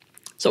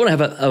So I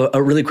want to have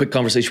a really quick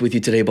conversation with you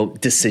today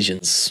about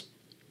decisions.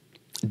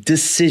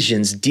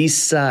 Decisions,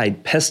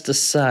 decide,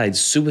 pesticide,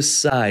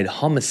 suicide,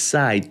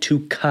 homicide, to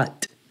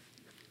cut.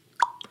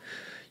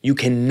 You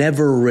can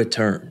never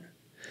return.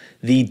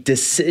 The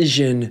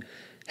decision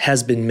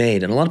has been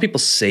made. And a lot of people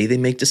say they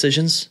make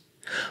decisions.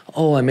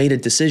 Oh, I made a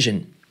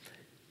decision.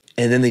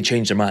 And then they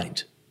change their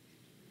mind.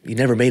 You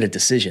never made a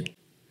decision.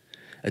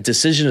 A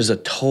decision is a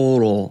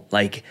total,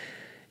 like,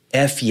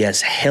 F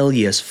yes, hell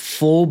yes,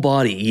 full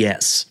body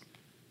yes.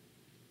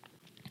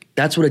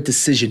 That's what a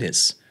decision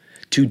is.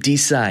 To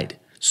decide,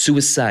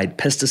 suicide,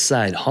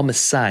 pesticide,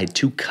 homicide,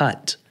 to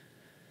cut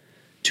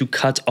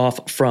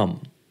off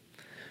from.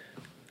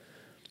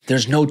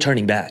 There's no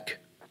turning back.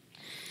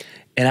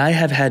 And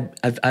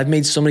I've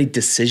made so many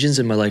decisions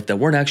in my life that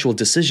weren't actual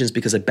decisions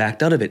because I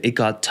backed out of it. It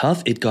got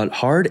tough, it got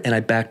hard, and I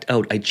backed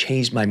out. I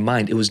changed my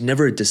mind. It was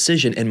never a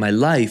decision, and my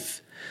life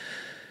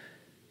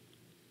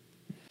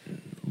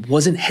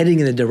wasn't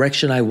heading in the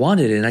direction I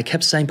wanted. And I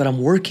kept saying, but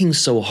I'm working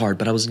so hard,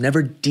 but I was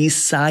never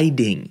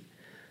deciding.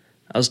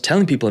 I was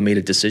telling people I made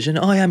a decision.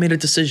 Oh yeah, I made a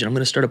decision. I'm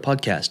going to start a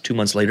podcast. 2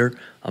 months later,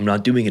 I'm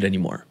not doing it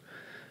anymore.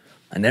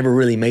 I never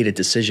really made a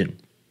decision.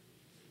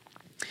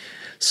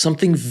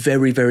 Something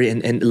very, very,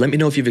 and let me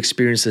know if you've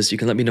experienced this. You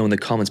can let me know in the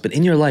comments. But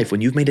in your life, when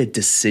you've made a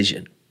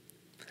decision,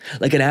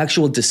 like an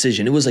actual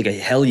decision, it was like a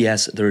hell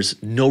yes,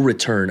 there's no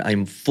return.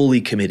 I'm fully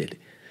committed.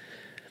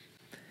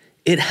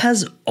 It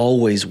has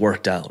always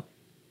worked out.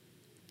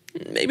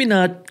 Maybe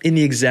not in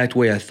the exact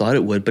way I thought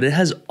it would, but it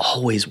has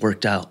always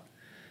worked out.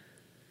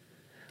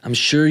 I'm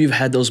sure you've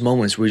had those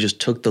moments where you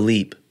just took the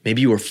leap.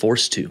 Maybe you were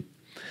forced to.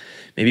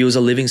 Maybe it was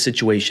a living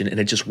situation and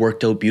it just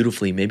worked out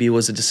beautifully. Maybe it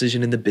was a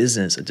decision in the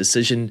business, a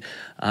decision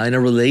in a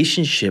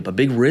relationship, a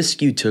big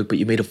risk you took, but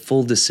you made a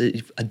full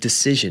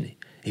decision,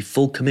 a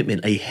full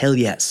commitment, a hell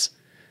yes.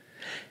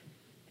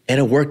 And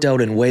it worked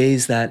out in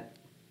ways that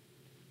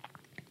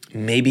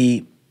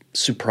maybe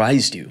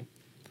surprised you.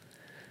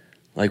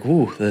 Like,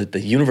 ooh, the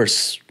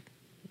universe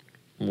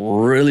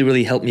really,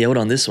 really helped me out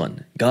on this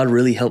one. God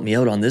really helped me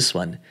out on this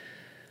one.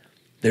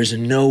 There's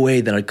no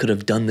way that I could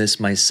have done this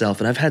myself.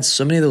 And I've had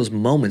so many of those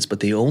moments, but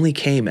they only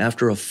came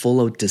after a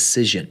full-out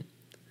decision.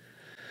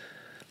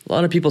 A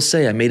lot of people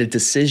say, I made a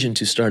decision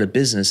to start a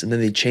business, and then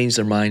they change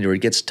their mind or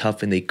it gets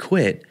tough and they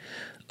quit.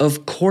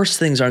 Of course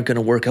things aren't going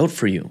to work out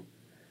for you.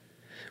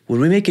 When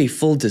we make a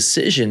full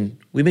decision,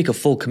 we make a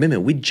full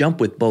commitment. We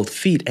jump with both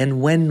feet. And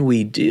when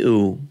we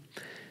do,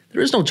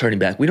 there is no turning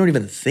back. We don't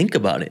even think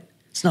about it.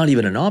 It's not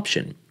even an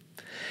option.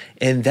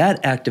 And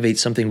that activates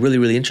something really,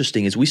 really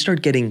interesting is we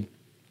start getting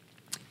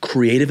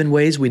creative in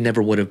ways we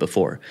never would have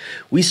before.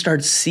 We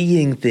start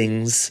seeing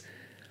things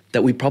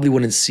that we probably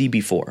wouldn't see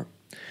before.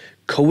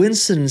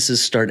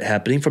 Coincidences start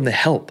happening with the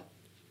help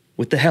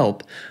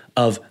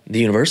of the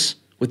universe,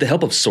 with the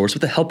help of source,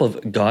 with the help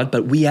of God,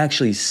 but we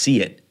actually see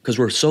it because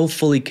we're so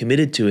fully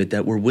committed to it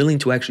that we're willing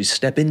to actually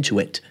step into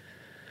it.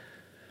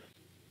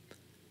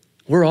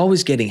 We're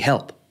always getting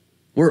help.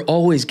 We're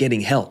always getting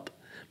help.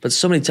 But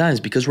so many times,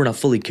 because we're not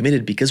fully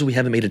committed, because we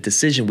haven't made a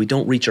decision, we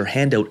don't reach our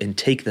hand out and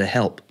take the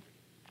help.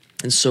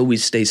 And so we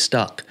stay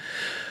stuck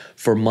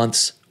for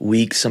months,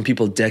 weeks, some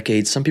people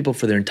decades, some people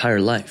for their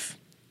entire life.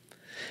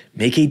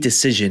 Make a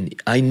decision.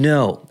 I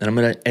know, and I'm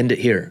going to end it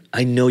here.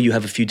 I know you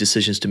have a few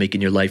decisions to make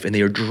in your life and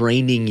they are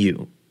draining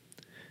you.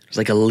 It's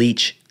like a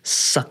leech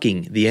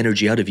sucking the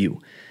energy out of you.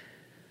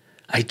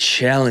 I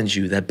challenge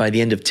you that by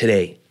the end of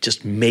today,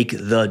 just make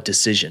the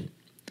decision.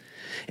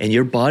 And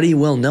your body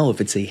will know if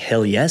it's a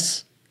hell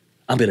yes,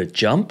 I'm going to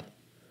jump,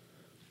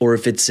 or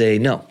if it's a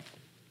no,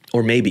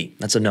 or maybe,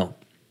 that's a no.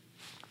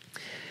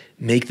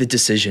 Make the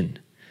decision.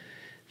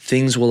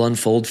 Things will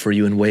unfold for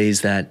you in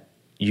ways that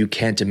you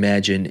can't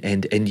imagine,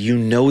 and you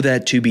know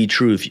that to be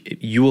true.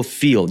 You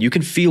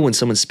can feel when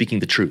someone's speaking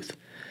the truth,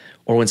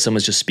 or when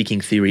someone's just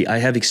speaking theory. I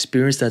have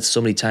experienced that so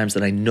many times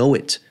that I know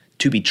it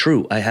to be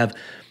true. I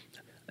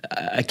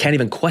can't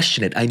even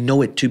question it. I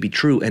know it to be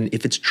true, and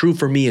if it's true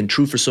for me and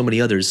true for so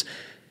many others,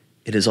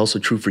 it is also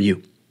true for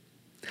you.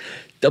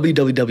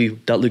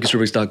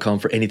 www.lucasrubrix.com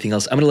for anything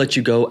else. I'm going to let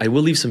you go. I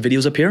will leave some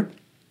videos up here.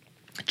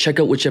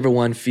 Check out whichever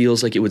one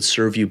feels like it would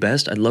serve you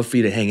best. I'd love for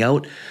you to hang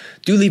out.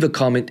 Do leave a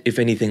comment if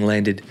anything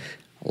landed.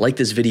 Like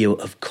this video.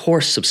 Of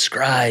course,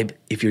 subscribe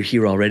if you're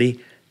here already.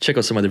 Check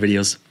out some other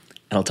videos,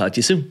 and I'll talk to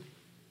you soon.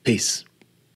 Peace.